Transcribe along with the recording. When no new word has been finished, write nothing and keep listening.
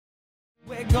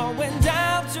going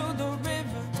down to the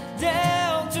river,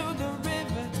 down to the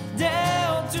river,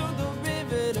 down to the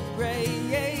river to pray.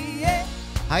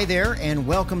 Hi there, and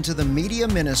welcome to the media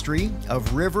ministry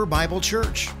of River Bible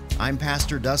Church. I'm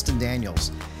Pastor Dustin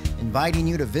Daniels, inviting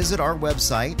you to visit our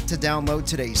website to download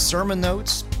today's sermon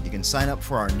notes. You can sign up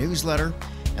for our newsletter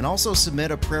and also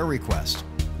submit a prayer request.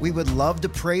 We would love to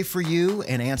pray for you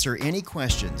and answer any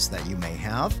questions that you may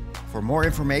have. For more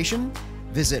information,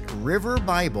 visit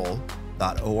riverbible.org.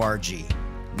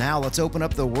 Now let's open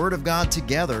up the Word of God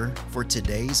together for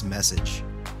today's message.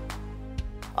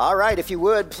 All right, if you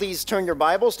would, please turn your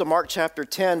Bibles to Mark chapter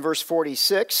 10, verse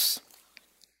 46.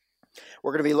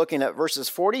 We're going to be looking at verses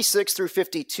 46 through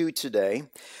 52 today.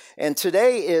 And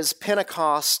today is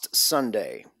Pentecost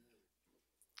Sunday.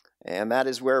 And that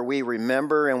is where we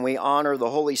remember and we honor the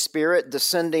Holy Spirit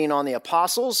descending on the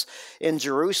apostles in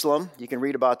Jerusalem. You can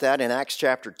read about that in Acts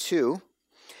chapter 2.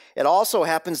 It also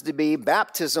happens to be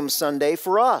Baptism Sunday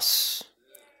for us.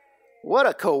 What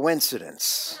a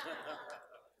coincidence.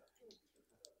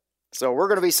 So we're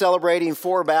going to be celebrating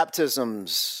 4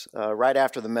 baptisms right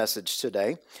after the message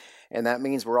today. And that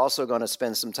means we're also going to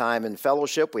spend some time in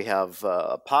fellowship. We have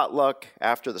a potluck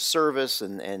after the service,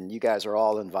 and you guys are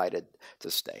all invited to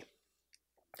stay.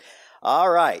 All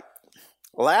right.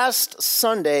 Last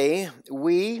Sunday,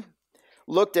 we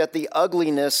looked at the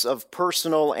ugliness of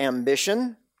personal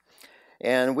ambition,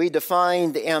 and we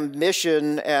defined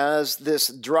ambition as this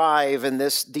drive and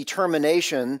this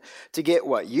determination to get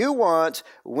what you want,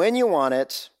 when you want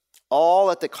it,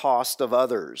 all at the cost of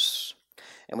others.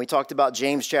 And we talked about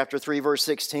James chapter 3, verse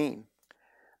 16,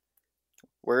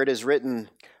 where it is written,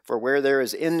 "For where there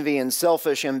is envy and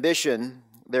selfish ambition,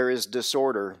 there is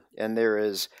disorder, and there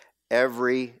is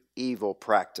every evil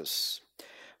practice."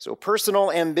 So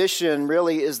personal ambition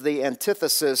really is the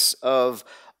antithesis of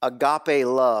agape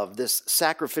love, this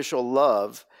sacrificial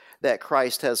love that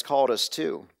Christ has called us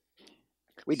to.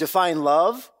 We define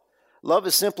love. Love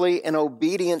is simply an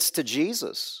obedience to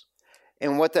Jesus.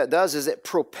 And what that does is it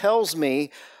propels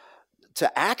me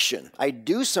to action. I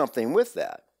do something with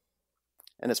that.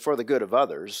 And it's for the good of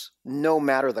others, no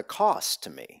matter the cost to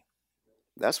me.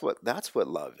 That's what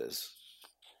love is.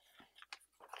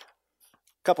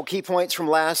 A couple key points from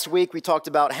last week. We talked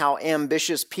about how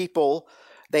ambitious people,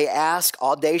 they ask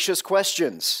audacious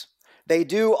questions. They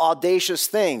do audacious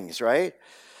things, right?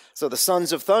 So the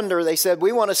sons of thunder, they said,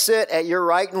 "We want to sit at your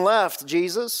right and left,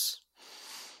 Jesus."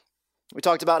 We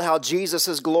talked about how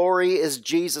Jesus' glory is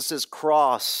Jesus'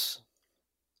 cross.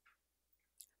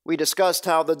 We discussed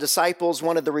how the disciples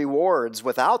wanted the rewards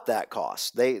without that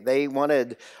cost. They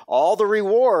wanted all the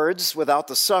rewards without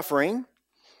the suffering.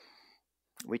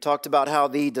 We talked about how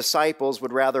the disciples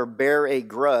would rather bear a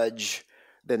grudge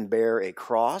than bear a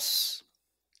cross.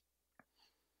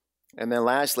 And then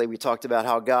lastly, we talked about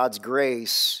how God's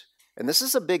grace, and this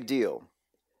is a big deal,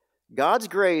 God's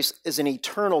grace is an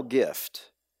eternal gift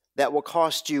that will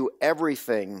cost you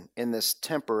everything in this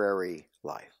temporary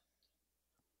life.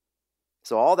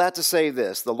 So all that to say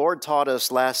this, the Lord taught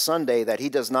us last Sunday that He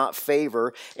does not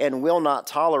favor and will not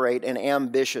tolerate an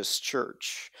ambitious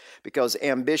church, because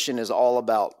ambition is all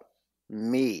about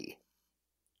me.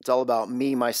 It's all about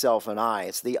me, myself, and I.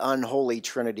 It's the unholy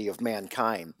trinity of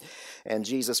mankind, and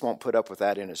Jesus won't put up with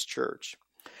that in His church.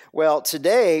 Well,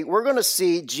 today we're going to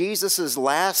see Jesus'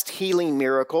 last healing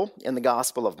miracle in the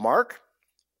Gospel of Mark.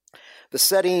 The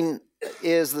setting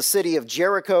is the city of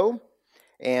Jericho,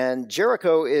 and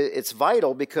Jericho, it's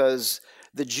vital because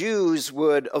the Jews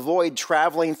would avoid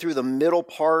traveling through the middle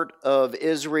part of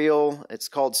Israel. It's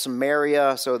called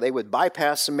Samaria, so they would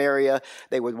bypass Samaria.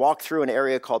 They would walk through an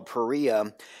area called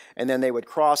Perea, and then they would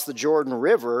cross the Jordan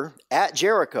River at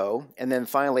Jericho, and then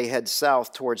finally head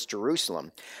south towards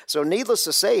Jerusalem. So needless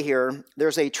to say here,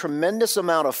 there's a tremendous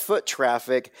amount of foot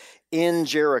traffic in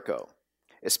Jericho.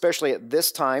 Especially at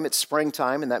this time, it's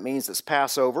springtime, and that means it's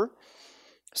Passover.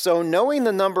 So knowing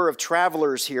the number of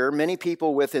travelers here, many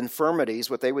people with infirmities,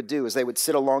 what they would do is they would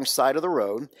sit alongside of the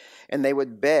road, and they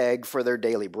would beg for their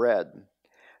daily bread.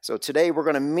 So today we're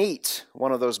going to meet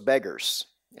one of those beggars,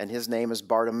 and his name is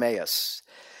Bartimaeus.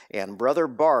 And Brother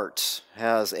Bart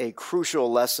has a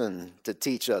crucial lesson to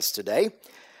teach us today.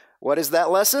 What is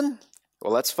that lesson?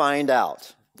 Well, let's find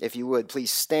out. If you would, please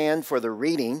stand for the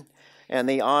reading and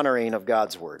the honoring of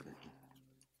God's word.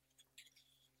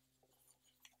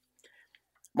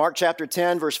 Mark chapter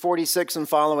 10, verse 46 and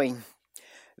following.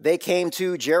 They came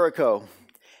to Jericho,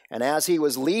 and as he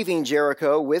was leaving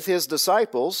Jericho with his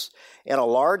disciples and a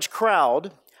large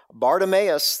crowd,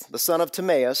 Bartimaeus, the son of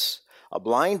Timaeus, a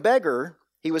blind beggar,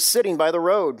 he was sitting by the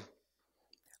road.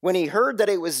 When he heard that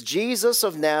it was Jesus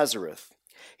of Nazareth,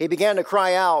 he began to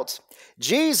cry out,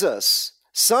 "Jesus,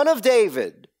 Son of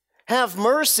David, have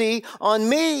mercy on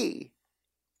me."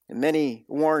 And many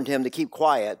warned him to keep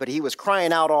quiet, but he was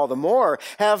crying out all the more,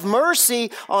 "Have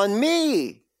mercy on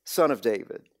me, Son of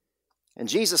David." And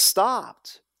Jesus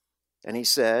stopped, and he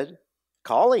said,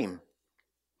 "Call him."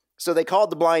 So they called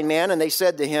the blind man, and they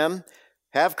said to him,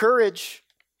 "Have courage,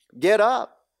 get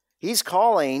up. He's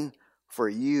calling for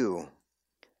you."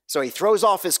 So he throws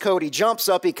off his coat, he jumps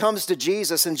up, he comes to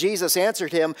Jesus, and Jesus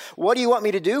answered him, "What do you want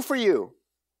me to do for you?"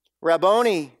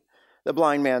 "Rabboni," the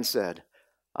blind man said,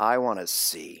 "I want to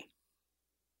see."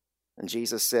 And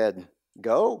Jesus said,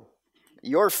 "Go,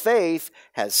 your faith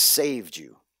has saved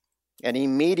you." And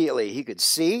immediately he could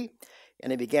see,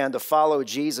 and he began to follow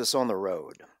Jesus on the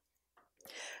road.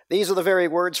 These are the very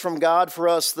words from God for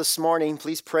us this morning.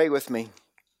 Please pray with me.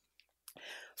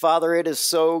 Father, it is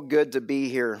so good to be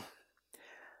here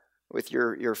with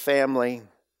your family.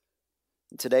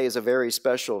 Today is a very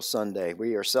special Sunday.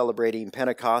 We are celebrating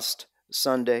Pentecost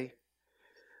Sunday.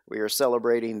 We are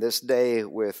celebrating this day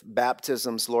with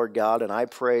baptisms, Lord God, and I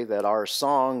pray that our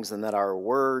songs and that our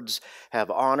words have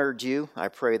honored you. I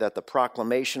pray that the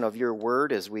proclamation of your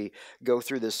word as we go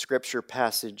through this scripture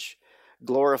passage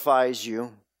glorifies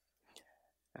you.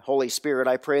 Holy Spirit,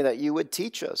 I pray that you would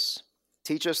teach us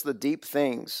the deep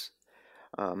things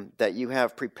that you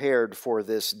have prepared for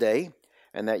this day,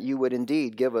 and that you would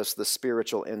indeed give us the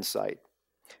spiritual insight.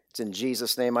 It's in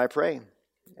Jesus' name I pray.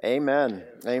 Amen.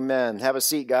 Amen. Have a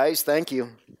seat, guys. Thank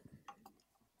you.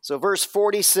 So verse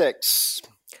 46.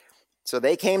 So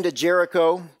they came to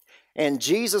Jericho, and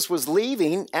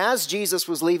as Jesus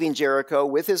was leaving Jericho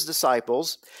with his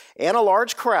disciples and a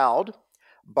large crowd,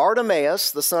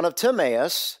 Bartimaeus, the son of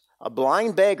Timaeus, a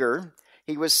blind beggar,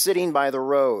 he was sitting by the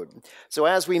road. So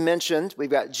as we mentioned, we've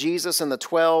got Jesus and the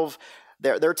 12.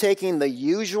 They're taking the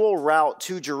usual route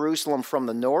to Jerusalem from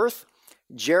the north.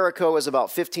 Jericho is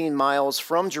about 15 miles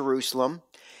from Jerusalem.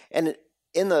 And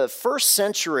in the first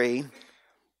century,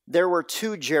 there were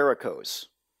two Jerichos,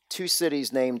 two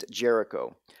cities named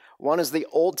Jericho. One is the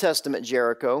Old Testament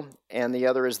Jericho, and the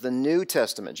other is the New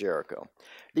Testament Jericho.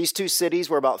 These two cities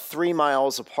were about 3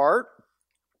 miles apart.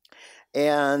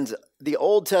 And the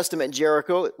Old Testament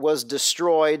Jericho was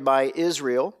destroyed by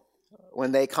Israel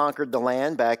when they conquered the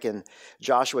land back in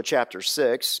Joshua chapter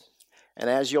 6. And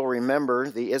as you'll remember,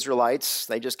 the Israelites,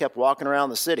 they just kept walking around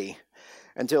the city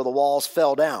until the walls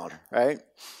fell down, right?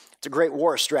 It's a great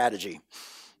war strategy.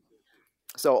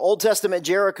 So Old Testament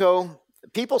Jericho,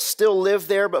 people still live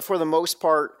there, but for the most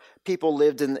part, people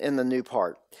lived in the new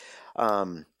part.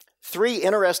 Three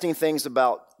interesting things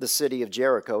about the city of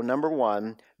Jericho. Number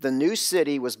one, the new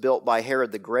city was built by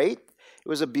Herod the Great. It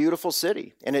was a beautiful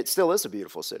city, and it still is a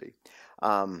beautiful city.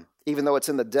 Even though it's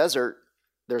in the desert,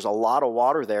 there's a lot of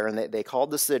water there, and they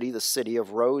called the city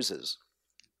of roses.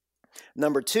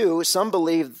 Number two, some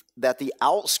believe that the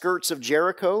outskirts of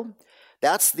Jericho,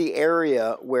 that's the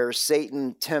area where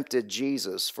Satan tempted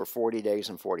Jesus for 40 days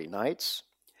and 40 nights.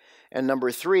 And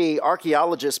number three,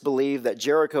 archaeologists believe that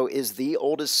Jericho is the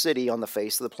oldest city on the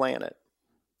face of the planet,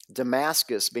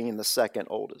 Damascus being the second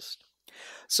oldest.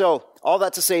 So, all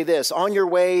that to say this, on your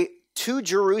way to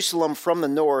Jerusalem from the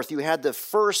north, you had to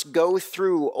first go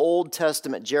through Old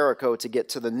Testament Jericho to get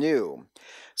to the new.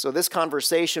 So this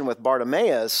conversation with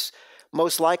Bartimaeus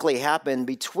most likely happened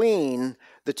between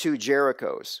the two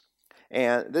Jerichos.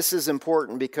 And this is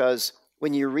important because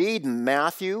when you read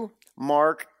Matthew,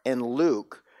 Mark, and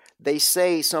Luke, they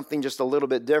say something just a little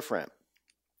bit different.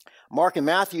 Mark and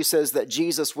Matthew says that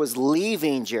Jesus was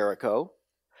leaving Jericho,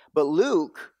 but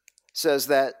Luke says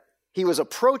that he was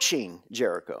approaching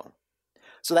Jericho.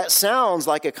 So that sounds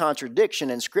like a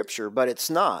contradiction in Scripture, but it's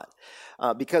not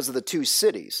because of the two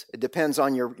cities. It depends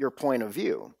on your point of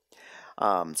view.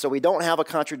 So we don't have a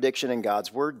contradiction in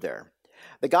God's word there.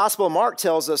 The Gospel of Mark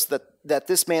tells us that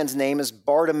this man's name is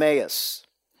Bartimaeus.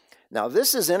 Now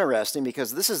this is interesting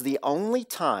because this is the only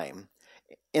time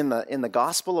in the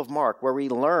Gospel of Mark where we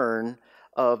learn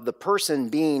of the person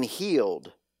being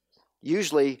healed.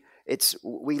 Usually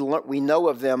we know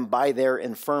of them by their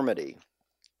infirmity.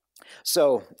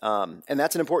 So, and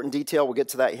that's an important detail. We'll get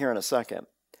to that here in a second.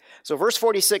 So verse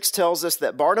 46 tells us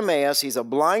that Bartimaeus, he's a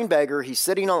blind beggar. He's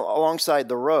sitting alongside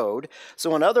the road.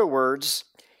 So in other words,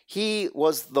 he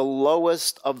was the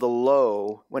lowest of the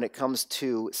low when it comes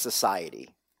to society.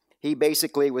 He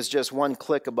basically was just one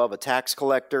click above a tax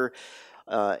collector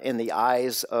in the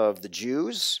eyes of the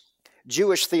Jews.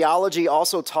 Jewish theology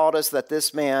also taught us that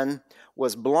this man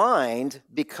was blind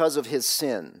because of his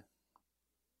sin.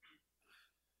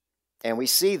 And we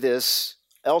see this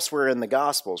elsewhere in the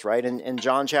Gospels, right? In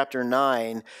John chapter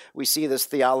 9, we see this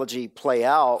theology play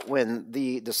out when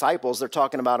the disciples, they're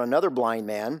talking about another blind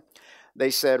man. They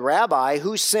said, Rabbi,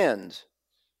 who sinned?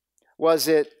 Was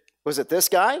it this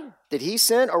guy? Did he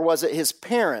sin, or was it his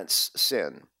parents'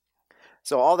 sin?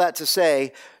 So all that to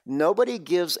say, nobody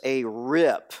gives a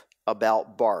rip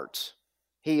about Bart.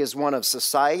 He is one of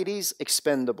society's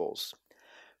expendables.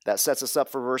 That sets us up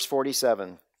for verse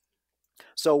 47.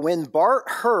 So when Bart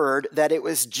heard that it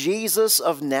was Jesus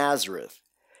of Nazareth,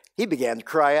 he began to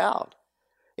cry out.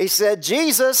 He said,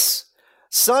 Jesus,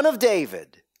 Son of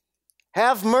David,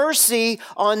 have mercy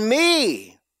on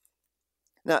me.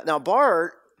 Now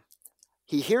Bart,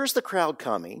 he hears the crowd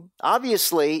coming.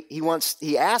 Obviously,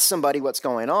 he asks somebody what's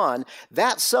going on.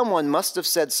 That someone must have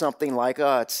said something like,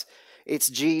 it's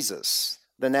Jesus,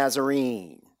 the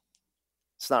Nazarene.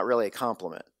 It's not really a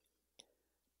compliment.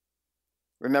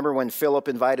 Remember when Philip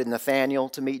invited Nathanael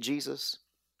to meet Jesus?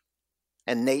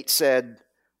 And Nate said,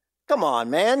 come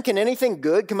on, man, can anything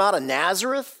good come out of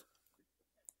Nazareth?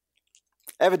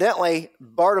 Evidently,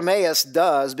 Bartimaeus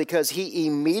does, because he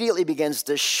immediately begins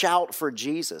to shout for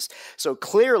Jesus. So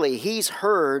clearly, he's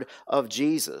heard of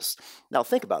Jesus. Now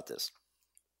think about this.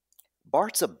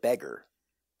 Bart's a beggar.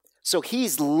 So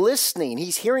he's listening.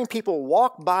 He's hearing people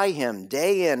walk by him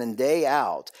day in and day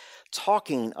out,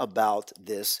 talking about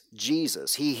this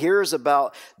Jesus. He hears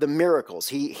about the miracles.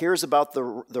 He hears about the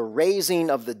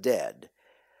raising of the dead.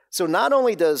 So not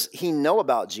only does he know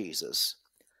about Jesus,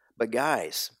 but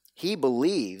guys, he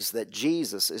believes that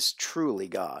Jesus is truly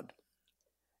God.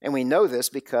 And we know this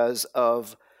because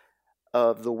of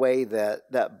the way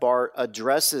that Bart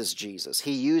addresses Jesus.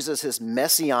 He uses his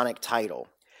messianic title.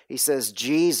 He says,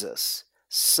 Jesus,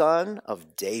 Son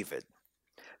of David.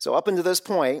 So up until this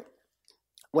point,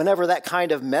 whenever that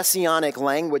kind of messianic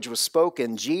language was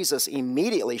spoken, Jesus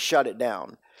immediately shut it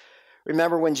down.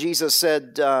 Remember when Jesus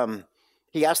said,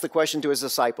 he asked the question to his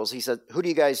disciples. He said, who do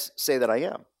you guys say that I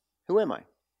am? Who am I?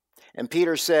 And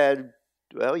Peter said,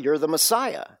 well, you're the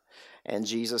Messiah. And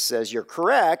Jesus says, you're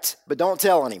correct, but don't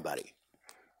tell anybody.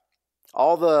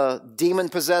 All the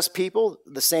demon-possessed people,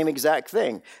 the same exact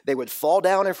thing. They would fall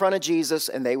down in front of Jesus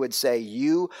and they would say,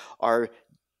 you are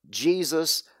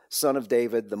Jesus, Son of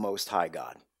David, the Most High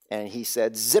God. And he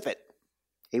said, zip it.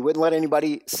 He wouldn't let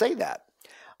anybody say that.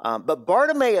 But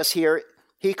Bartimaeus here,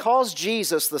 he calls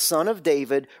Jesus the Son of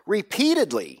David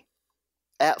repeatedly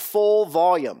at full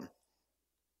volume.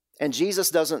 And Jesus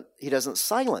doesn't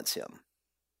silence him.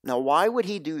 Now, why would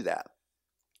he do that?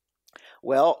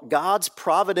 Well, God's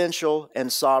providential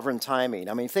and sovereign timing.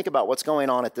 I mean, think about what's going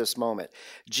on at this moment.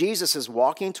 Jesus is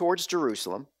walking towards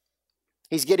Jerusalem.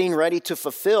 He's getting ready to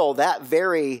fulfill that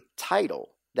very title,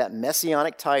 that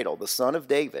messianic title, the Son of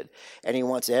David, and he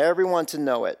wants everyone to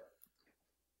know it.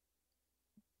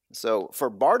 So for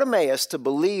Bartimaeus to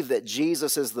believe that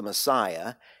Jesus is the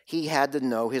Messiah, he had to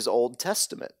know his Old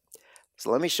Testament. So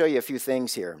let me show you a few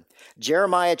things here.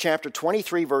 Jeremiah chapter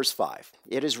 23, verse 5.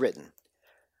 It is written,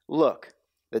 look,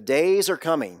 the days are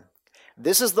coming.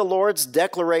 This is the Lord's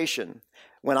declaration,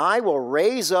 when I will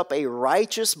raise up a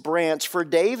righteous branch for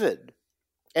David,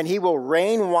 and he will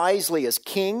reign wisely as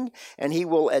king, and he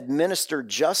will administer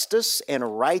justice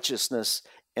and righteousness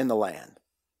in the land.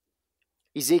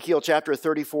 Ezekiel chapter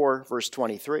 34, verse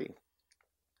 23.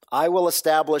 I will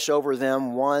establish over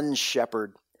them one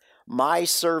shepherd, my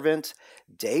servant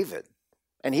David,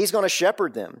 and he's going to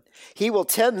shepherd them. He will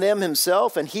tend them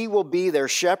himself, and he will be their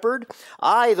shepherd.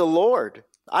 I, the Lord,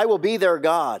 I will be their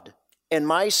God, and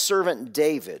my servant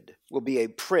David will be a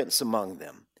prince among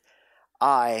them.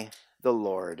 I, the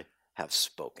Lord, have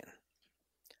spoken.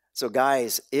 So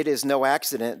guys, it is no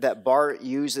accident that Bart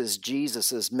uses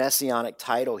Jesus' messianic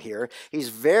title here. He's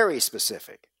very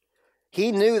specific.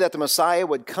 He knew that the Messiah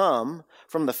would come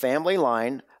from the family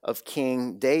line of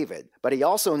King David, but he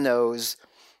also knows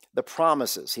the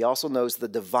promises. He also knows the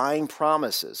divine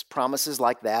promises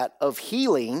like that of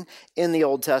healing in the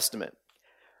Old Testament.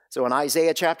 So in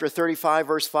Isaiah chapter 35,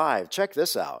 verse 5, check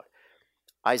this out.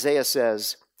 Isaiah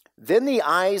says, then the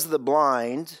eyes of the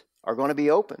blind are going to be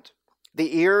opened,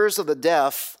 the ears of the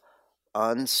deaf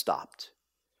unstopped.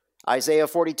 Isaiah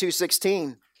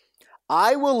 42:16,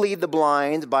 I will lead the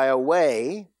blind by a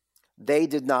way they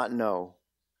did not know.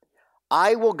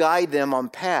 I will guide them on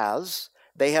paths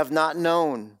they have not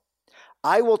known.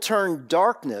 I will turn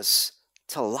darkness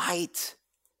to light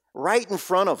right in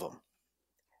front of them.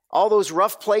 All those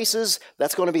rough places,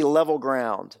 that's going to be level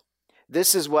ground.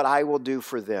 This is what I will do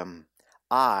for them.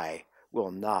 I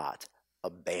will not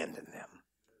abandon them.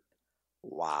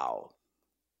 Wow.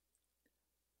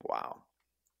 Wow.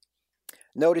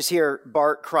 Notice here,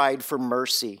 Bart cried for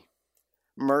mercy.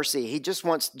 mercy. He just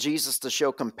wants Jesus to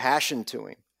show compassion to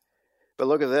him. But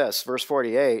look at this, verse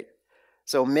 48.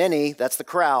 So many, that's the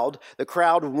crowd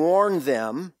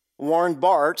warned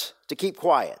Bart to keep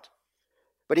quiet.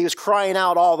 But he was crying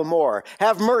out all the more,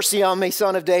 "Have mercy on me,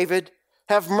 Son of David.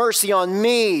 Have mercy on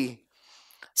me."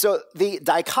 So the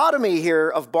dichotomy here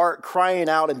of Bart crying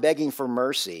out and begging for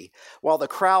mercy, while the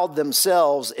crowd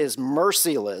themselves is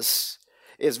merciless,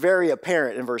 is very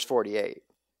apparent in verse 48.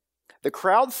 The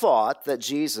crowd thought that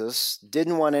Jesus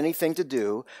didn't want anything to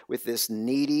do with this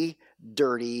needy,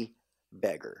 dirty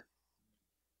beggar.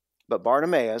 But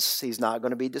Bartimaeus, he's not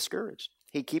going to be discouraged.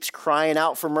 He keeps crying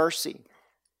out for mercy.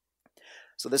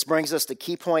 So this brings us to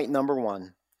key point number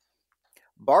 1.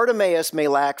 Bartimaeus may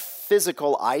lack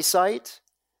physical eyesight,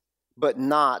 but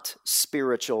not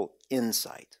spiritual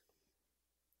insight.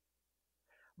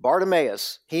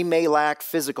 Bartimaeus, he may lack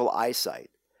physical eyesight,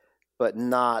 but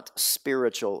not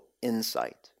spiritual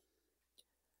insight.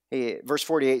 Verse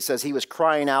 48 says he was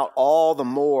crying out all the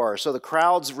more. So the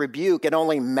crowd's rebuke, it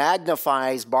only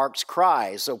magnifies Bart's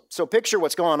cries. So picture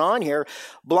what's going on here.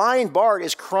 Blind Bart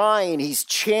is crying. He's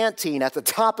chanting at the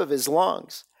top of his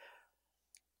lungs.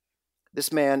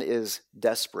 This man is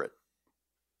desperate,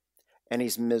 and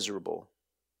he's miserable.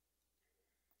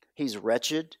 He's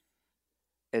wretched,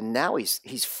 and now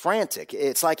he's frantic.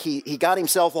 It's like he got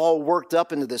himself all worked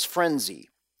up into this frenzy.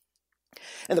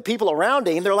 And the people around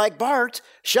him, they're like, "Bart,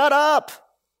 shut up.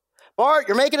 Bart,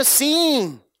 you're making a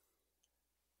scene."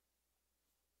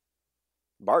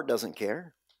 Bart doesn't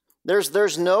care.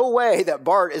 There's no way that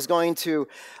Bart is going to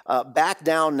back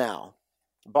down now.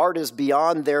 Bart is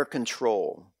beyond their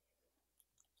control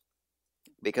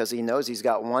because he knows he's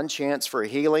got one chance for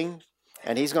healing,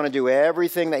 and he's going to do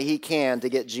everything that he can to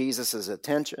get Jesus'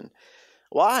 attention.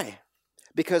 Why?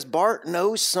 Because Bart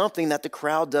knows something that the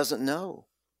crowd doesn't know.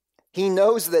 He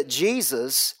knows that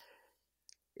Jesus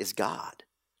is God.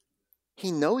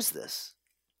 He knows this.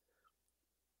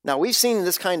 Now, we've seen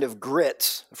this kind of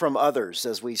grit from others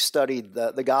as we studied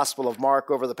the Gospel of Mark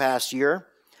over the past year.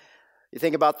 You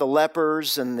think about the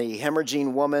lepers and the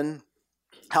hemorrhaging woman,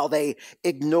 how they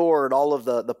ignored all of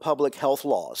the public health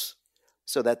laws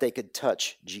so that they could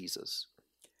touch Jesus.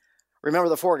 Remember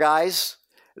the 4 guys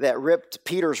that ripped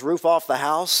Peter's roof off the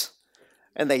house?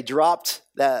 And they dropped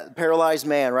that paralyzed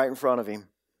man right in front of him.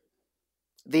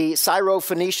 The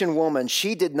Syrophoenician woman,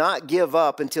 she did not give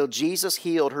up until Jesus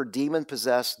healed her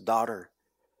demon-possessed daughter.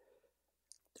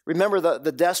 Remember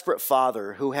the desperate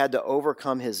father who had to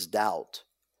overcome his doubt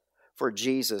for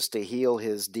Jesus to heal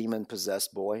his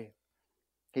demon-possessed boy.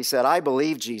 He said, "I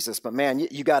believe, Jesus, but man,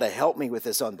 you got to help me with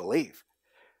this unbelief."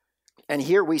 And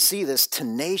here we see this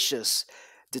tenacious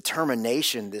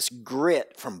determination, this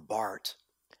grit from Bart.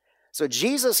 So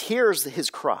Jesus hears his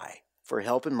cry for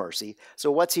help and mercy. So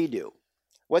what's he do?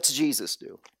 What's Jesus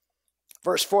do?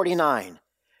 Verse 49,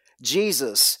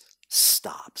 Jesus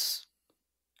stops.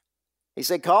 He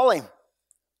said, "Call him."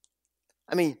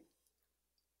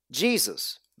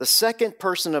 Jesus, the second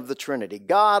person of the Trinity,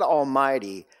 God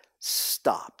Almighty,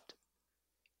 stopped.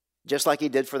 Just like he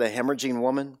did for the hemorrhaging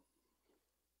woman.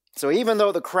 So even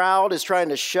though the crowd is trying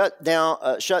to shut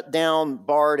down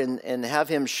Bart and have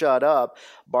him shut up,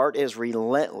 Bart is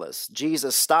relentless.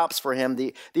 Jesus stops for him.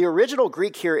 The original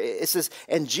Greek here, it says,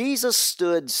 "And Jesus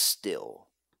stood still."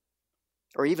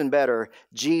 Or even better,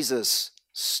 Jesus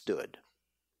stood.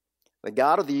 The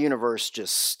God of the universe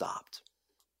just stopped.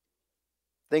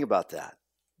 Think about that.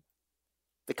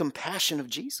 The compassion of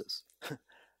Jesus.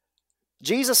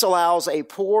 Jesus allows a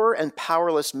poor and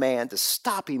powerless man to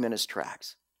stop him in his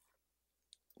tracks.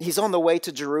 He's on the way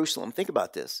to Jerusalem. Think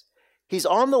about this. He's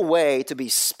on the way to be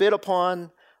spit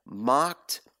upon,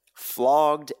 mocked,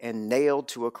 flogged, and nailed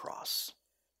to a cross.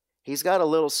 He's got a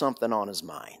little something on his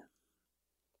mind.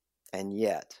 And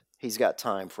yet, he's got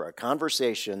time for a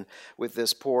conversation with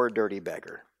this poor, dirty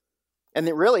beggar. And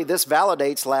really, this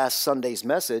validates last Sunday's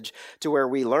message to where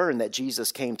we learn that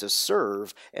Jesus came to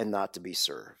serve and not to be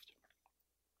served.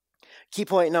 Key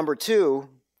point number 2,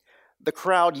 the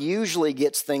crowd usually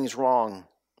gets things wrong.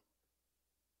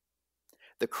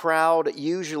 The crowd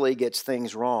usually gets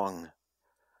things wrong.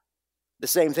 The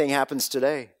same thing happens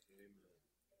today.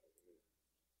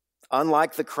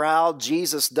 Unlike the crowd,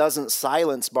 Jesus doesn't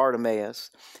silence Bartimaeus,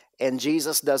 and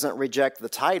Jesus doesn't reject the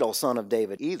title Son of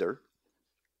David either.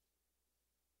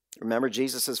 Remember,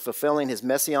 Jesus is fulfilling his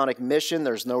messianic mission.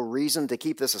 There's no reason to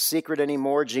keep this a secret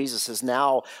anymore. Jesus is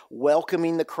now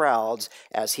welcoming the crowds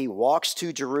as he walks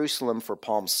to Jerusalem for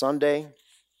Palm Sunday.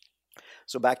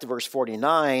 So back to verse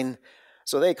 49.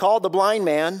 So they called the blind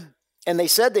man, and they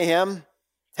said to him,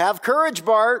 "Have courage,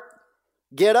 Bart.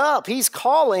 Get up. He's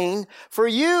calling for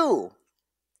you."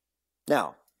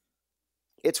 Now,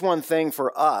 it's one thing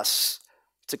for us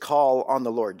to call on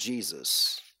the Lord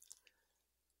Jesus,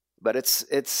 but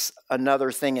it's another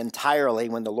thing entirely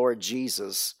when the Lord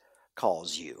Jesus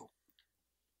calls you.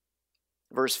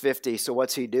 Verse 50, so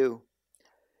what's he do?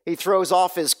 He throws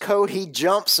off his coat, he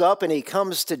jumps up, and he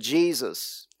comes to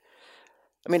Jesus.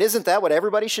 I mean, isn't that what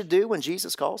everybody should do when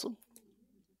Jesus calls them?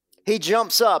 He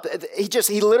jumps up.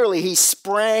 He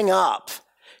sprang up.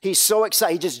 He's so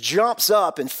excited. He just jumps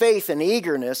up in faith and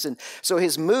eagerness. And so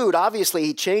his mood, obviously,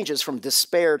 he changes from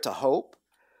despair to hope.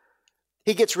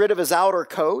 He gets rid of his outer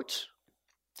coat.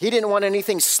 He didn't want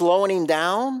anything slowing him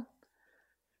down.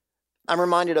 I'm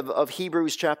reminded of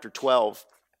Hebrews chapter 12,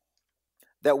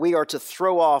 that we are to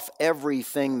throw off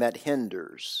everything that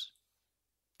hinders.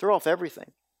 Throw off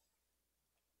everything.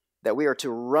 That we are to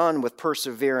run with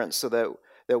perseverance so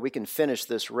that we can finish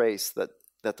this race that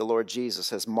the Lord Jesus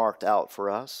has marked out for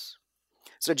us.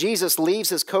 So Jesus leaves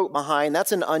his coat behind.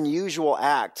 That's an unusual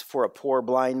act for a poor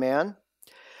blind man.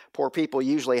 Poor people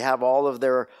usually have all of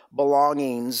their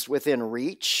belongings within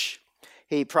reach.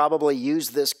 He probably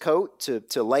used this coat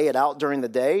to lay it out during the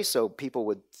day so people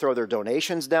would throw their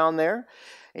donations down there.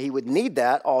 He would need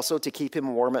that also to keep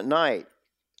him warm at night.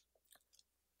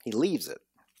 He leaves it.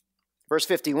 Verse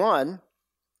 51,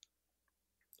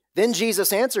 then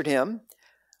Jesus answered him,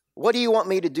 what do you want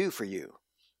me to do for you?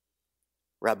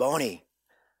 Rabboni,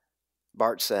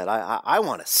 Bart said, I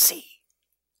want to see.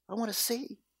 I want to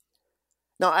see.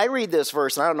 Now, I read this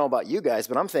verse, and I don't know about you guys,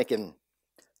 but I'm thinking,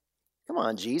 come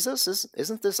on, Jesus,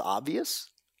 isn't this obvious?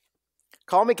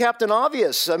 Call me Captain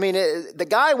Obvious. I mean, the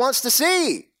guy wants to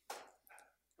see,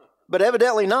 but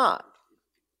evidently not.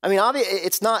 I mean,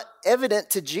 it's not evident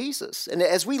to Jesus. And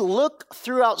as we look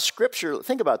throughout Scripture,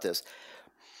 think about this.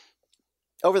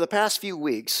 Over the past few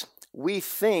weeks, we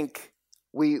think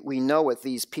we know what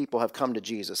these people have come to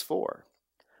Jesus for.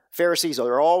 Pharisees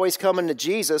are always coming to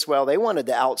Jesus. Well, they wanted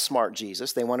to outsmart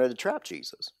Jesus. They wanted to trap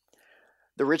Jesus.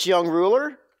 The rich young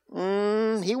ruler,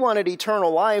 he wanted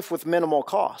eternal life with minimal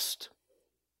cost.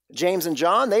 James and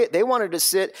John, they wanted to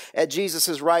sit at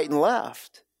Jesus' right and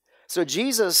left. So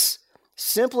Jesus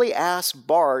simply asked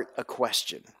Bart a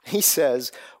question. He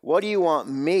says, what do you want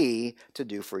me to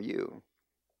do for you?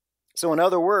 So in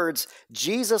other words,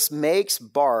 Jesus makes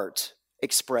Bart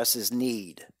express his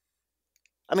need.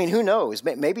 I mean, who knows?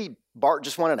 Maybe Bart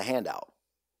just wanted a handout.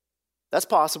 That's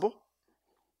possible.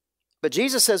 But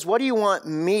Jesus says, what do you want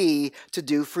me to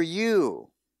do for you?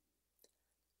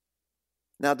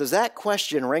 Now, does that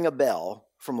question ring a bell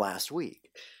from last week?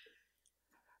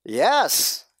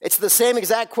 Yes. It's the same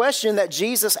exact question that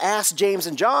Jesus asked James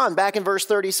and John back in verse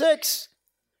 36.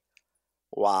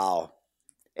 Wow.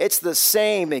 It's the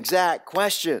same exact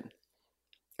question.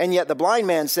 And yet the blind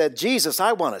man said, Jesus,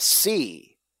 I want to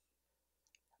see.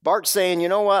 Bart's saying, you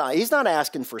know what? He's not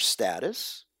asking for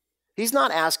status. He's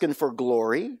not asking for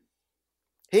glory.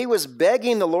 He was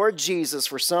begging the Lord Jesus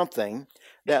for something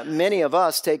that many of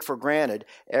us take for granted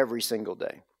every single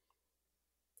day.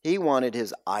 He wanted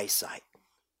his eyesight.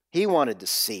 He wanted to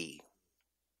see.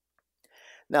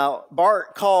 Now,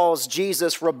 Bart calls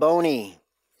Jesus Rabboni.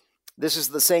 This is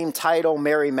the same title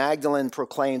Mary Magdalene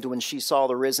proclaimed when she saw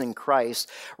the risen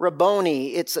Christ.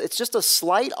 Rabboni, it's just a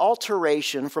slight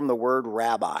alteration from the word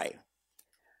rabbi.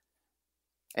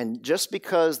 And just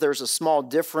because there's a small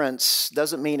difference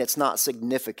doesn't mean it's not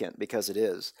significant, because it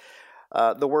is.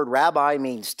 The word rabbi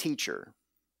means teacher,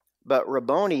 but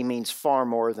Rabboni means far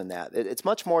more than that. It's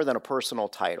much more than a personal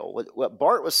title. What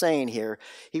Bart was saying here,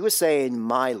 he was saying,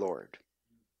 my Lord,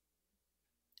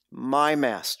 my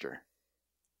Master,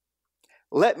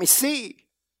 let me see.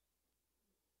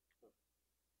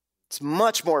 It's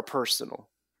much more personal.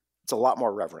 It's a lot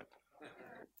more reverent.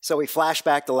 So we flash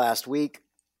back to last week.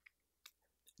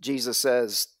 Jesus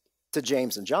says to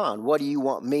James and John, what do you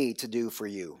want me to do for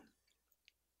you?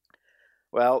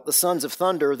 Well, the sons of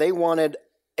thunder, they wanted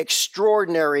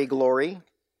extraordinary glory.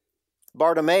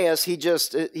 Bartimaeus, he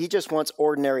just wants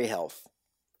ordinary health.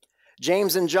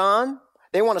 James and John,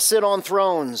 they want to sit on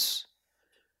thrones.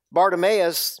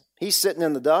 Bartimaeus, he's sitting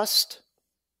in the dust.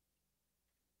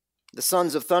 The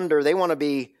sons of thunder, they want to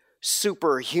be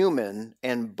superhuman,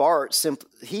 and Bart,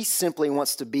 he simply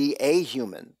wants to be a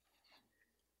human.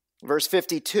 Verse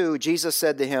 52, Jesus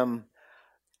said to him,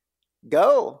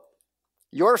 go,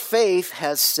 your faith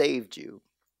has saved you.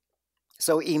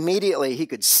 So immediately he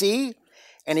could see,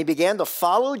 and he began to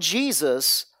follow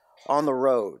Jesus on the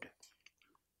road.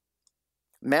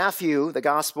 Matthew, the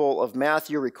Gospel of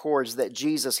Matthew, records that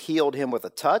Jesus healed him with a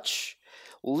touch.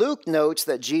 Luke notes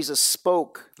that Jesus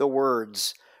spoke the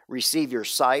words, receive your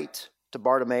sight, to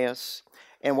Bartimaeus.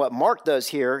 And what Mark does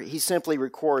here, he simply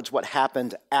records what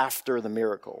happened after the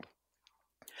miracle.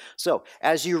 So,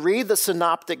 as you read the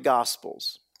synoptic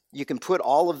gospels, you can put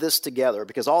all of this together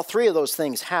because all three of those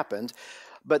things happened,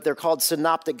 but they're called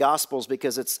synoptic gospels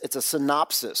because it's a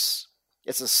synopsis.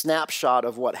 It's a snapshot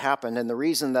of what happened. And the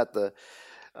reason that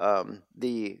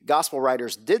the gospel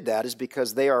writers did that is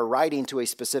because they are writing to a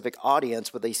specific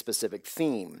audience with a specific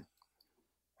theme.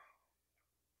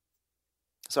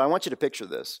 So I want you to picture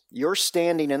this. You're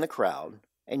standing in the crowd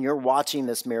and you're watching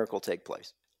this miracle take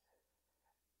place.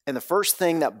 And the first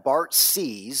thing that Bart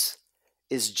sees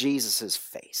is Jesus'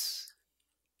 face.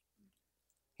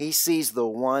 He sees the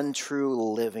one true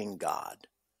living God.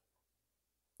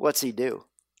 What's he do?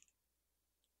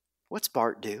 What's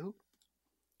Bart do?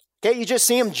 Can't you just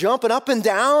see him jumping up and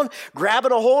down,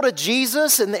 grabbing a hold of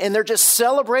Jesus, and they're just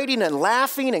celebrating and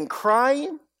laughing and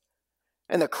crying?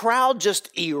 And the crowd just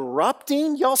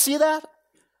erupting. Y'all see that?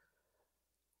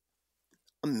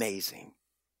 Amazing.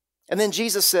 And then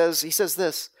Jesus says, he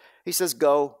says,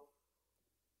 go.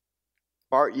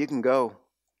 Bart, you can go.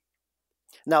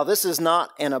 Now, this is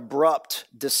not an abrupt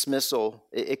dismissal.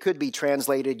 It could be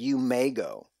translated, you may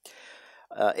go.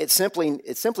 It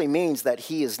simply means that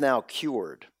he is now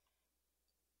cured.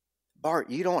 Bart,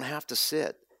 you don't have to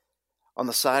sit on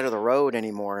the side of the road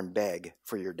anymore and beg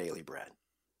for your daily bread.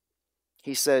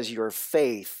 He says, your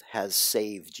faith has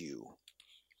saved you.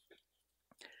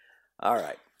 All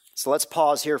right, so let's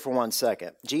pause here for 1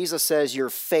 second. Jesus says, your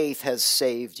faith has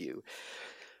saved you.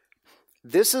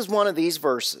 This is one of these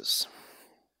verses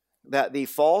that the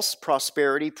false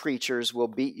prosperity preachers will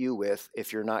beat you with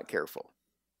if you're not careful.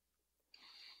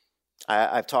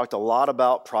 I've talked a lot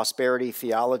about prosperity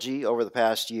theology over the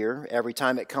past year. Every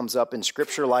time it comes up in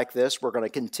scripture like this, we're going to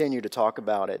continue to talk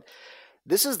about it.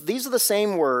 These are the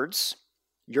same words,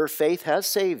 your faith has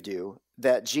saved you,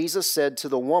 that Jesus said to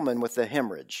the woman with the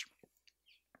hemorrhage.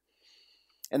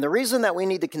 And the reason that we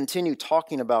need to continue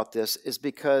talking about this is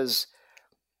because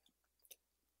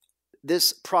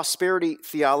this prosperity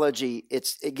theology,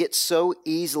 it gets so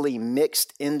easily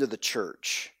mixed into the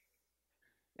church.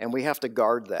 And we have to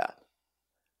guard that.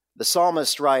 The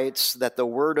psalmist writes that the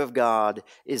word of God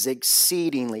is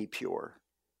exceedingly pure,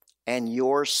 and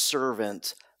your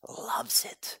servant loves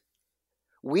it.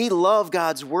 We love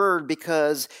God's word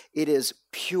because it is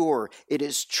pure, it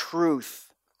is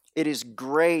truth, it is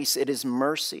grace, it is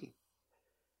mercy.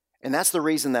 And that's the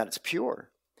reason that it's pure.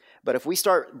 But if we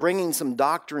start bringing some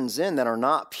doctrines in that are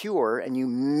not pure and you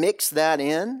mix that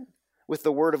in with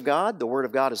the word of God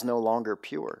is no longer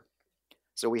pure.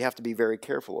 So we have to be very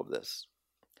careful of this.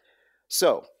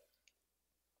 So,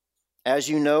 as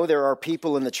you know, there are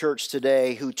people in the church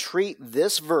today who treat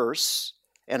this verse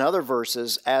and other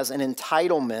verses as an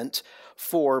entitlement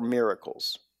for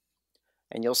miracles.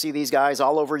 And you'll see these guys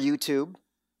all over YouTube.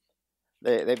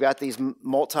 They've got these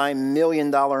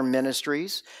multi-million-dollar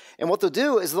ministries. And what they'll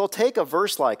do is they'll take a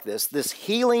verse like this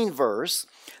healing verse,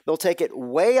 they'll take it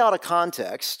way out of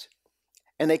context,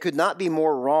 and they could not be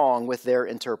more wrong with their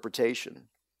interpretation.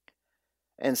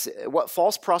 And what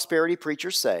false prosperity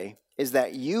preachers say is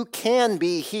that you can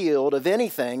be healed of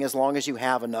anything as long as you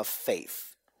have enough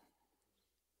faith.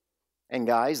 And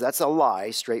guys, that's a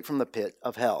lie straight from the pit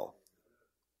of hell.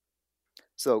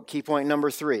 So key point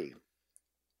number 3.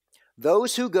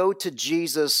 Those who go to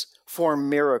Jesus for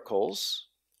miracles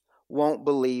won't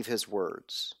believe his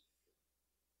words.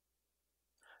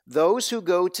 Those who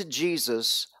go to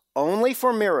Jesus only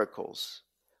for miracles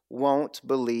won't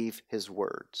believe his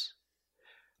words.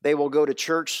 They will go to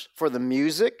church for the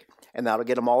music, and that'll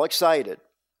get them all excited.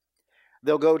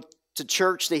 They'll go to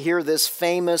church to hear this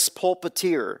famous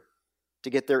pulpiteer to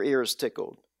get their ears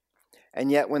tickled.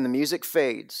 And yet when the music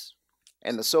fades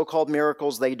and the so-called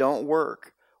miracles, they don't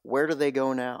work, where do they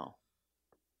go now?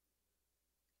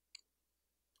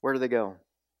 Where do they go?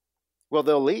 Well,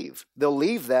 they'll leave. They'll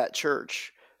leave that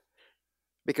church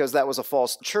because that was a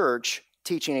false church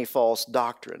teaching a false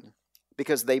doctrine,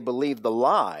 because they believe the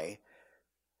lie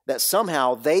that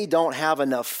somehow they don't have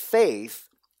enough faith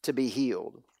to be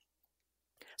healed.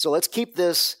 So let's keep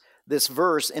this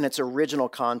verse in its original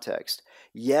context.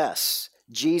 Yes,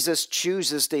 Jesus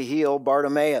chooses to heal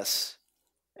Bartimaeus.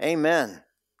 Amen.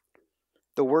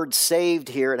 The word saved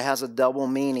here, it has a double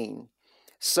meaning.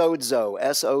 Sozo,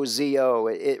 S-O-Z-O.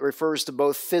 It refers to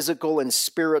both physical and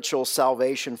spiritual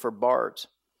salvation for Bart.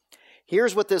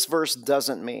 Here's what this verse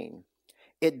doesn't mean.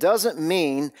 It doesn't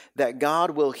mean that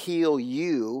God will heal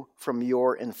you from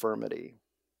your infirmity.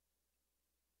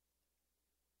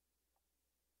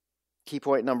 Key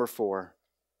point number 4.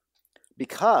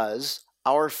 Because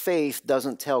our faith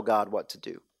doesn't tell God what to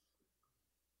do.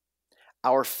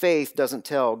 Our faith doesn't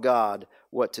tell God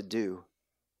what to do.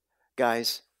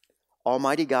 Guys,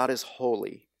 Almighty God is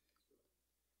holy.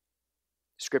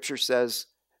 Scripture says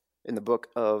in the book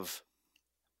of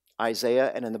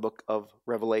Isaiah and in the book of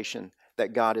Revelation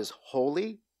that God is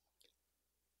holy,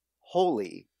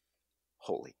 holy,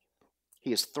 holy.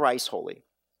 He is thrice holy.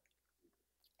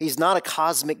 He's not a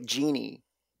cosmic genie.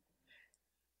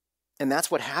 And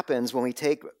that's what happens when we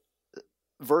take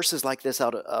verses like this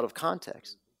out of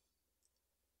context.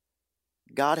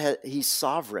 He's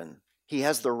sovereign. He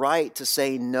has the right to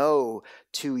say no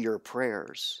to your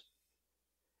prayers.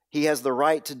 He has the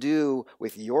right to do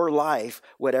with your life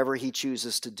whatever he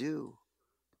chooses to do.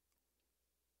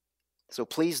 So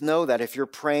please know that if you're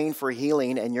praying for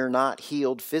healing and you're not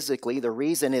healed physically, the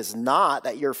reason is not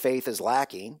that your faith is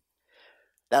lacking.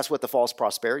 That's what the false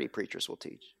prosperity preachers will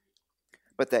teach.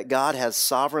 But that God has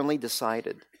sovereignly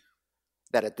decided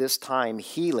that at this time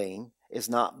healing is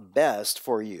not best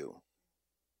for you.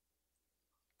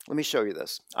 Let me show you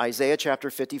this. Isaiah chapter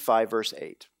 55, verse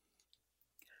 8.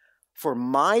 For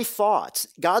my thoughts,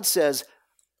 God says,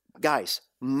 guys,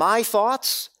 my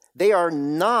thoughts, they are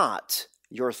not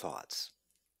your thoughts.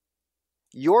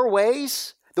 Your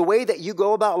ways, the way that you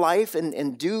go about life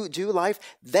and do life,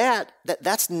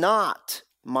 that's not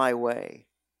my way.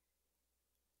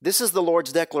 This is the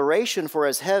Lord's declaration, for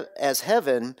as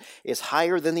heaven is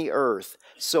higher than the earth,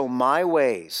 so my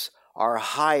ways are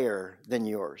higher than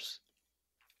yours.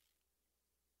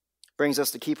 Brings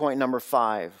us to key point number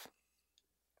 5.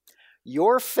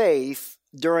 Your faith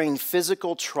during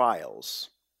physical trials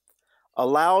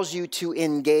allows you to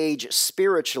engage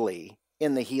spiritually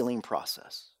in the healing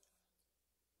process.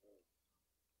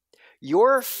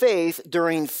 Your faith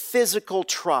during physical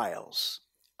trials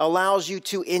allows you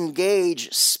to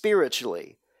engage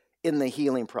spiritually in the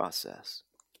healing process.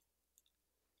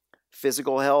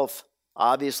 Physical health,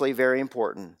 obviously very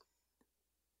important,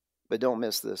 but don't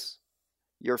miss this.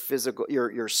 Your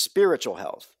spiritual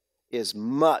health is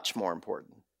much more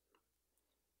important.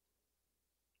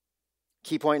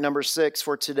 Key point number 6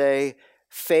 for today,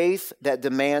 faith that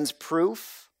demands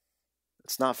proof,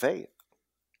 it's not faith.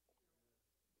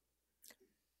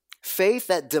 Faith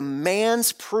that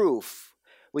demands proof.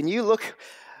 When you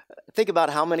think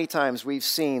about how many times we've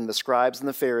seen the scribes and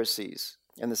the Pharisees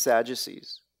and the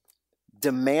Sadducees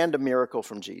demand a miracle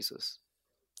from Jesus.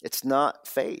 It's not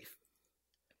faith.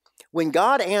 When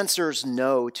God answers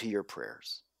no to your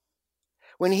prayers,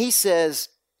 when he says,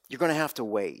 you're going to have to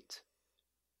wait,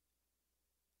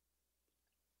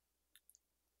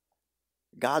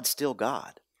 God's still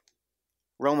God.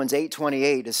 Romans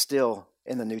 8:28 is still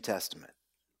in the New Testament.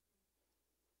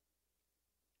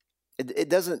 It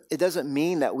doesn't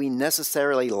mean that we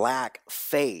necessarily lack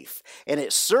faith. And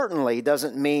it certainly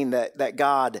doesn't mean that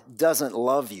God doesn't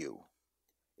love you.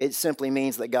 It simply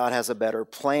means that God has a better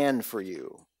plan for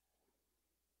you.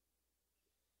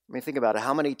 I mean, think about it.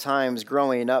 How many times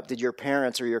growing up did your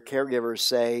parents or your caregivers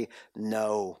say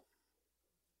no?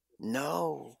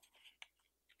 No.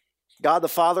 God the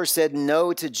Father said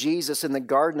no to Jesus in the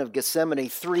Garden of Gethsemane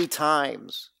 3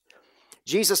 times.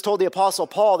 Jesus told the Apostle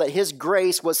Paul that his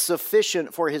grace was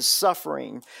sufficient for his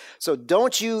suffering. So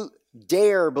don't you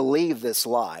dare believe this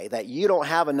lie that you don't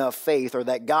have enough faith or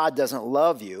that God doesn't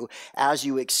love you as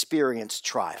you experience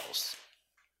trials.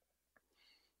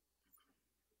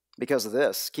 Because of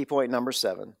this, key point number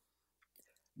 7,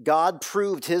 God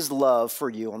proved his love for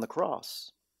you on the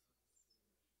cross.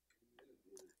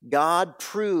 God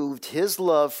proved his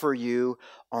love for you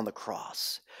on the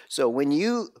cross. So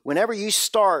whenever you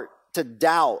start to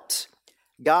doubt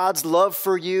God's love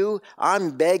for you,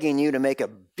 I'm begging you to make a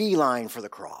beeline for the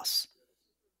cross.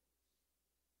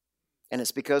 And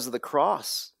it's because of the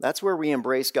cross. That's where we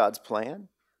embrace God's plan.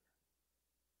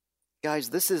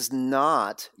 Guys, this is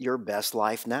not your best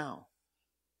life now.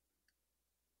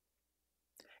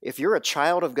 If you're a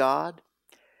child of God,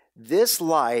 this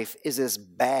life is as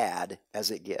bad as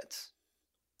it gets.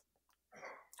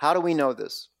 How do we know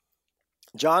this?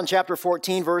 John chapter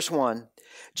 14, verse 1.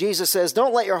 Jesus says,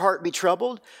 don't let your heart be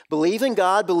troubled. Believe in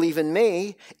God, believe in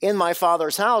me. In my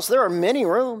Father's house, there are many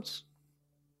rooms.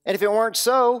 And if it weren't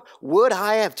so, would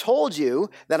I have told you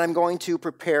that I'm going to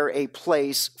prepare a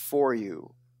place for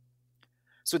you?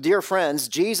 So, dear friends,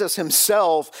 Jesus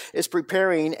himself is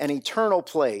preparing an eternal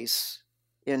place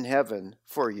in heaven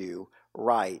for you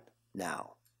right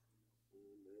now.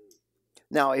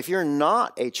 Now, if you're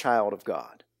not a child of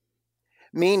God,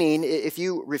 meaning if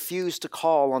you refuse to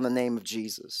call on the name of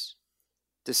Jesus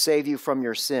to save you from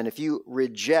your sin, if you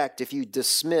reject, if you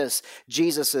dismiss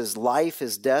Jesus' life,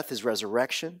 his death, his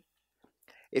resurrection,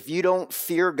 if you don't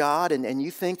fear God and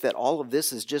you think that all of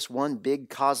this is just one big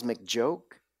cosmic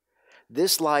joke,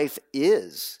 this life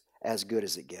is as good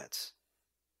as it gets.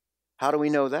 How do we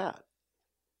know that?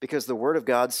 Because the Word of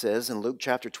God says in Luke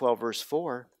chapter 12, verse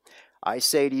 4, I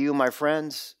say to you, my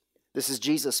friends, this is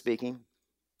Jesus speaking,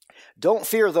 don't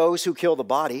fear those who kill the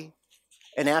body,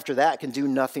 and after that can do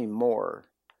nothing more.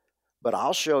 But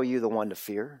I'll show you the one to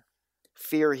fear.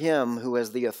 Fear him who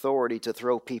has the authority to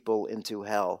throw people into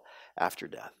hell after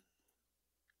death.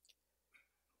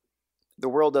 The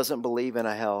world doesn't believe in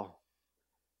a hell.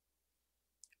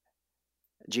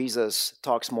 Jesus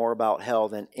talks more about hell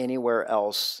than anywhere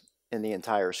else in the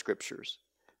entire scriptures.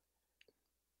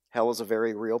 Hell is a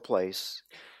very real place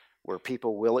where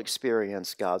people will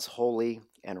experience God's holy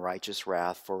and righteous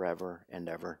wrath forever and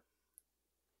ever.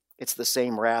 It's the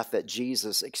same wrath that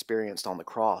Jesus experienced on the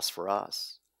cross for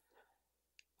us.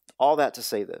 All that to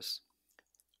say this.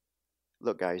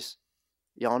 Look, guys,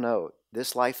 y'all know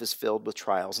this life is filled with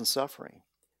trials and suffering.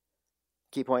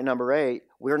 Key point number 8,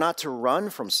 we're not to run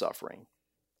from suffering,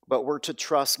 but we're to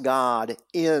trust God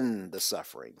in the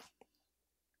suffering.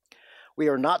 We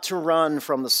are not to run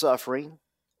from the suffering.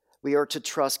 We are to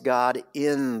trust God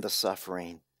in the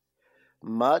suffering.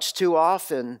 Much too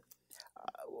often,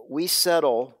 we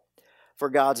settle for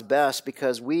God's best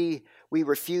because we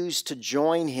refuse to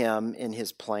join him in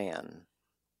his plan.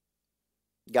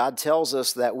 God tells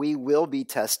us that we will be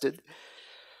tested.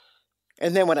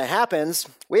 And then when it happens,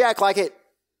 we act like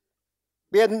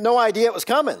we had no idea it was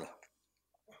coming.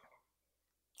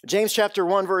 James chapter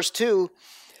 1, verse 2,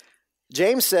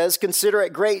 James says, consider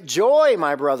it great joy,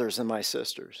 my brothers and my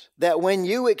sisters, that when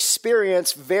you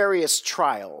experience various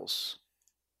trials,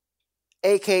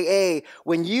 aka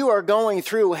when you are going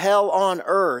through hell on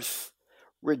earth,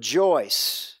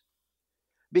 rejoice,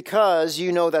 because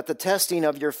you know that the testing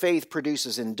of your faith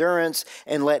produces endurance,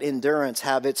 and let endurance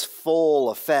have its full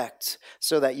effect,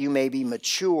 so that you may be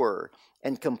mature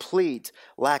and complete,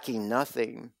 lacking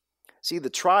nothing. See, the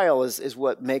trial is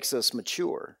what makes us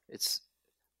mature. It's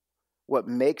what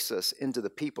makes us into the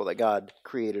people that God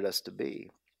created us to be.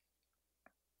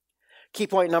 Key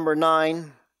point number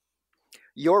 9,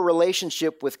 your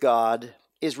relationship with God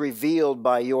is revealed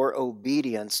by your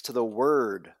obedience to the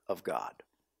Word of God.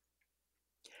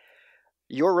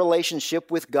 Your relationship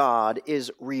with God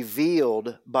is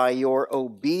revealed by your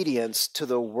obedience to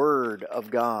the Word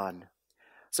of God.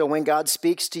 So when God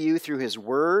speaks to you through His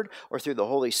Word or through the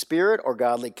Holy Spirit or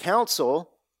godly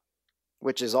counsel,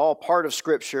 which is all part of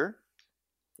Scripture,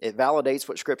 it validates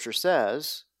what Scripture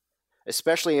says,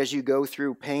 especially as you go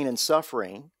through pain and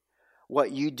suffering.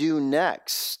 What you do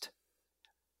next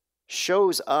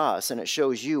shows us and it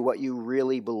shows you what you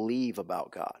really believe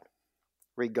about God,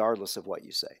 regardless of what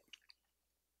you say.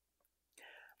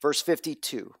 Verse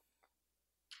 52.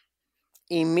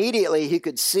 Immediately he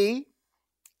could see,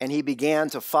 and he began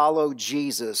to follow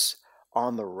Jesus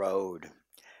on the road.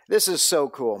 This is so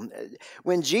cool.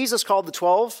 When Jesus called the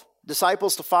 12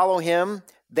 disciples to follow him,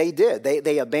 they did.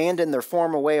 They abandoned their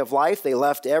former way of life. They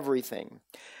left everything.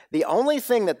 The only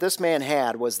thing that this man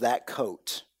had was that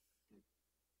coat.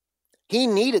 He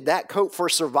needed that coat for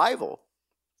survival,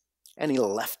 and he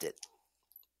left it.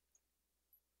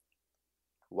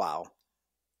 Wow.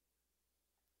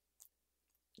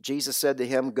 Jesus said to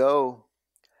him, "Go,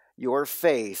 your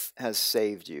faith has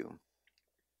saved you."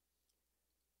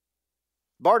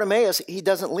 Bartimaeus, he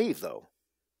doesn't leave though.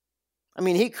 I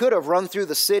mean, he could have run through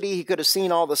the city. He could have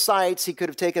seen all the sights. He could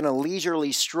have taken a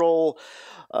leisurely stroll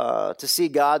to see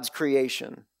God's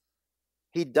creation.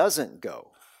 He doesn't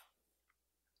go.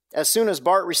 As soon as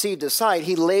Bart received his sight,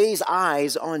 he lays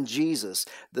eyes on Jesus,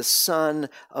 the Son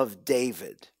of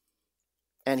David.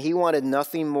 And he wanted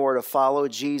nothing more to follow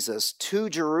Jesus to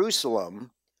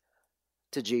Jerusalem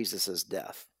to Jesus'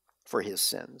 death for his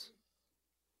sins.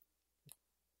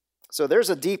 So there's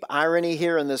a deep irony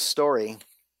here in this story.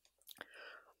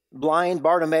 Blind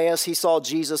Bartimaeus, he saw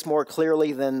Jesus more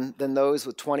clearly than those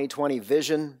with 20/20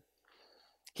 vision.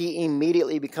 He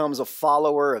immediately becomes a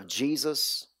follower of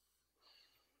Jesus.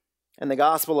 And the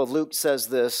Gospel of Luke says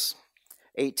this,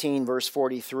 18 verse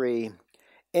 43,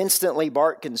 instantly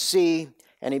Bart can see,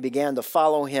 and he began to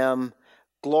follow him,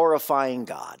 glorifying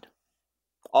God.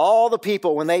 All the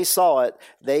people, when they saw it,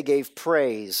 they gave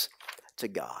praise to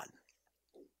God.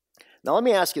 Now let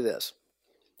me ask you this.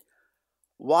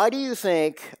 Why do you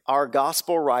think our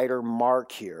gospel writer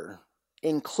Mark here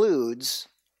includes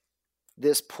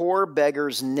this poor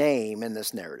beggar's name in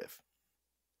this narrative?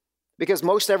 Because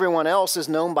most everyone else is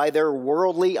known by their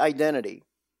worldly identity.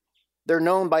 They're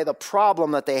known by the problem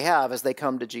that they have as they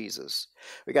come to Jesus.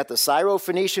 We got the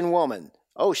Syrophoenician woman.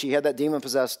 Oh, she had that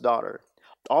demon-possessed daughter.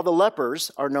 All the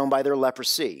lepers are known by their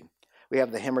leprosy. We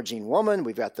have the hemorrhaging woman.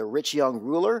 We've got the rich young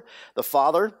ruler. The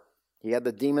father, he had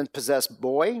the demon-possessed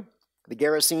boy. The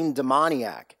Gerasene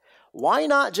demoniac. Why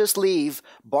not just leave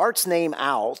Bart's name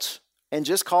out and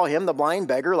just call him the blind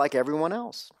beggar like everyone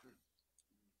else?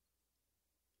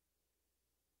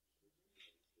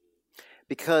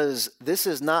 Because this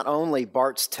is not only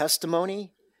Bart's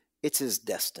testimony, it's his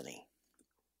destiny.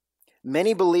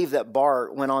 Many believe that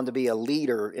Bart went on to be a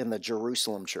leader in the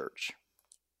Jerusalem church.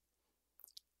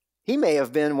 He may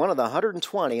have been one of the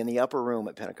 120 in the upper room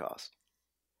at Pentecost.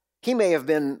 He may have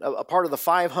been a part of the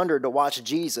 500 to watch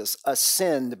Jesus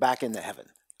ascend back into heaven.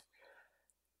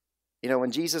 You know,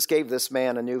 when Jesus gave this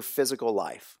man a new physical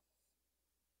life,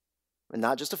 and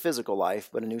not just a physical life,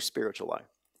 but a new spiritual life,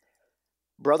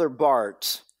 Brother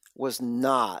Bart was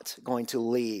not going to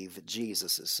leave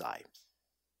Jesus' side.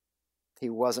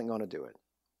 He wasn't going to do it.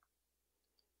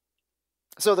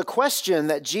 So the question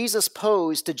that Jesus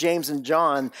posed to James and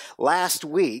John last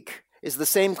week is the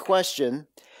same question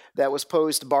that was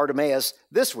posed to Bartimaeus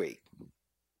this week.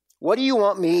 What do you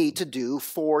want me to do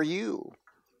for you?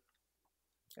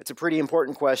 It's a pretty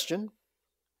important question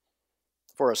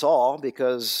for us all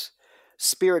because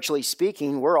spiritually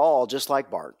speaking, we're all just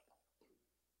like Bart.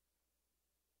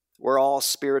 We're all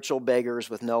spiritual beggars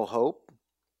with no hope.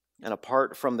 And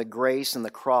apart from the grace and the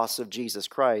cross of Jesus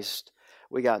Christ,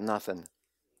 we got nothing.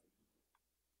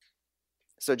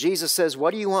 So Jesus says,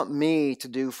 what do you want me to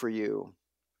do for you?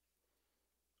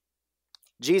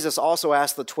 Jesus also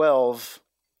asked the 12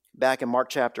 back in Mark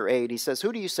chapter 8, he says,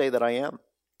 who do you say that I am?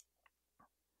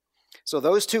 So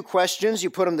those two questions, you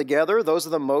put them together, those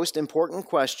are the most important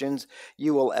questions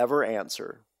you will ever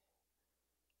answer.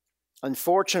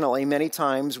 Unfortunately, many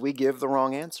times we give the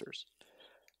wrong answers.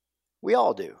 We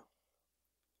all do.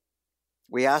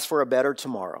 We ask for a better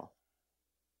tomorrow.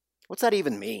 What's that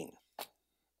even mean?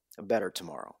 A better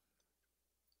tomorrow.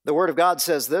 The Word of God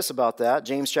says this about that,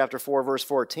 James chapter 4, verse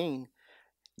 14.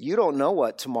 You don't know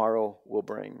what tomorrow will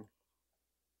bring.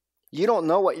 You don't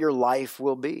know what your life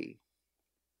will be.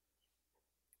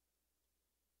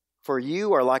 For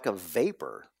you are like a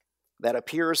vapor that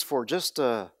appears for just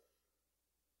a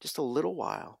little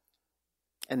while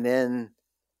and then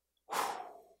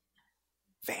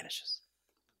vanishes.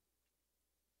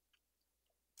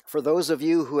 For those of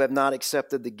you who have not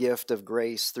accepted the gift of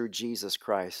grace through Jesus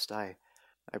Christ, I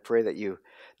pray that you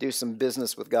do some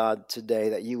business with God today,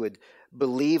 that you would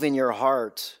believe in your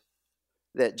heart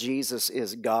that Jesus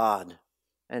is God.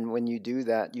 And when you do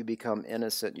that, you become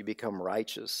innocent, you become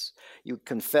righteous. You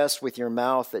confess with your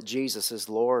mouth that Jesus is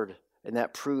Lord, and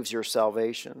that proves your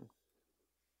salvation.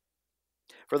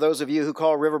 For those of you who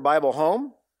call River Bible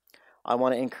home, I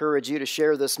want to encourage you to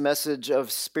share this message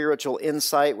of spiritual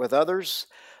insight with others.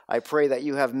 I pray that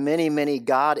you have many, many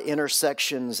God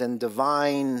intersections and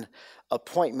divine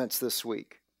appointments this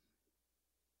week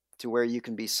to where you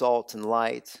can be salt and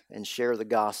light and share the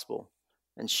gospel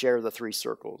and share the three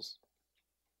circles.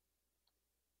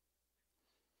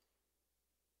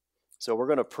 So we're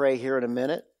going to pray here in a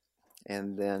minute,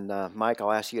 and then Mike,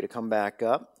 I'll ask you to come back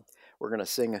up. We're going to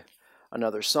sing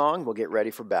another song. We'll get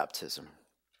ready for baptism.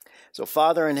 So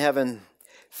Father in heaven,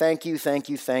 thank you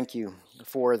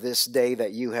for this day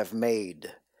that you have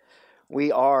made.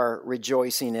 We are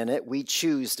rejoicing in it. We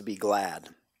choose to be glad.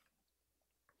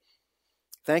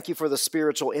 Thank you for the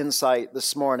spiritual insight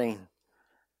this morning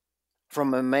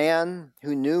from a man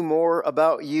who knew more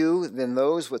about you than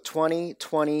those with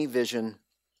 20/20 vision.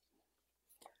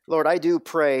 Lord, I do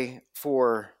pray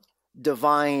for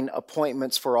divine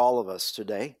appointments for all of us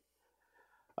today.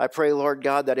 I pray, Lord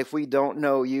God, that if we don't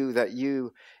know you, that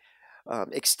you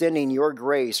extending your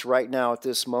grace right now at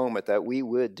this moment, that we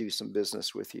would do some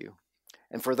business with you.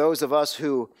 And for those of us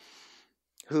who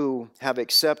have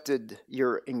accepted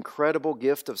your incredible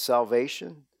gift of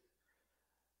salvation,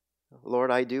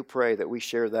 Lord, I do pray that we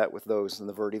share that with those in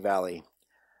the Verde Valley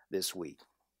this week.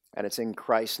 And it's in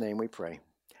Christ's name we pray.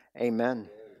 Amen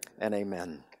and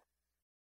amen.